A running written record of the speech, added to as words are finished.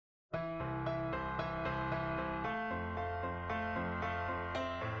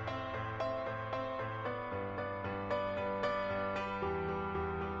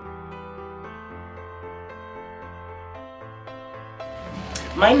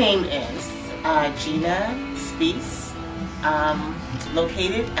My name is Gina Spees,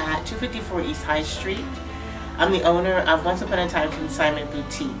 located at 254 East High Street. I'm the owner of Once Upon a Time Consignment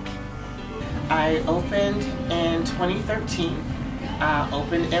Boutique. I opened in 2013,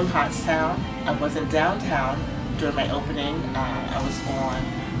 opened in Pottstown. I wasn't downtown during my opening. I was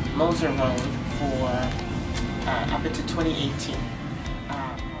on Moser Road for up into 2018.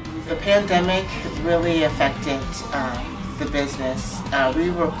 The pandemic really affected the business. We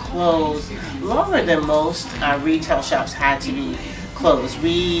were closed longer than most retail shops had to be closed.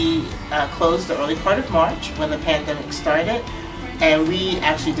 We closed the early part of March when the pandemic started, and we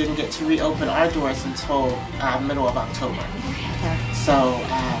actually didn't get to reopen our doors until middle of October. So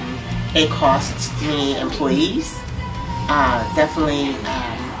it costs me employees, definitely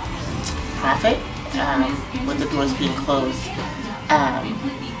profit with the doors being closed.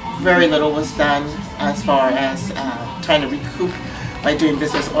 Very little was done as far as trying to recoup by doing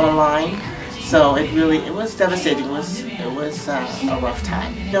business online. So it was devastating. It was a rough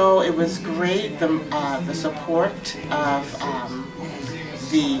time. No, it was great. The support of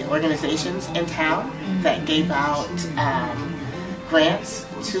the organizations in town that gave out grants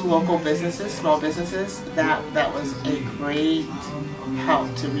to local businesses, small businesses. That was a great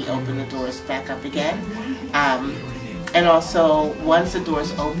help to reopen the doors back up again. And also, once the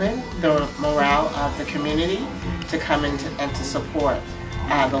doors opened, the morale of the community to come in and to support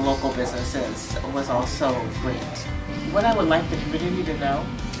the local businesses was also great. What I would like the community to know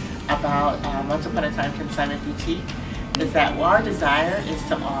about Once Upon a Time Consignment Boutique is that our desire is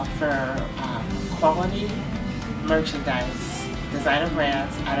to offer quality merchandise, designer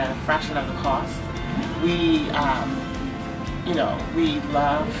brands at a fraction of the cost. We, we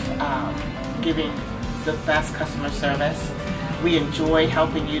love giving the best customer service. We enjoy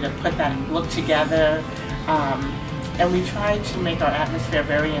helping you to put that look together, and we try to make our atmosphere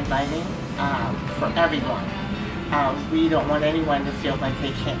very inviting for everyone. We don't want anyone to feel like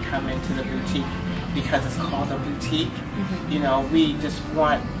they can't come into the boutique because it's called a boutique. You know, we just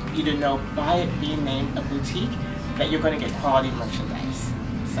want you to know by it being named a boutique that you're going to get quality merchandise.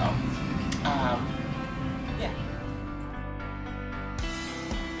 So.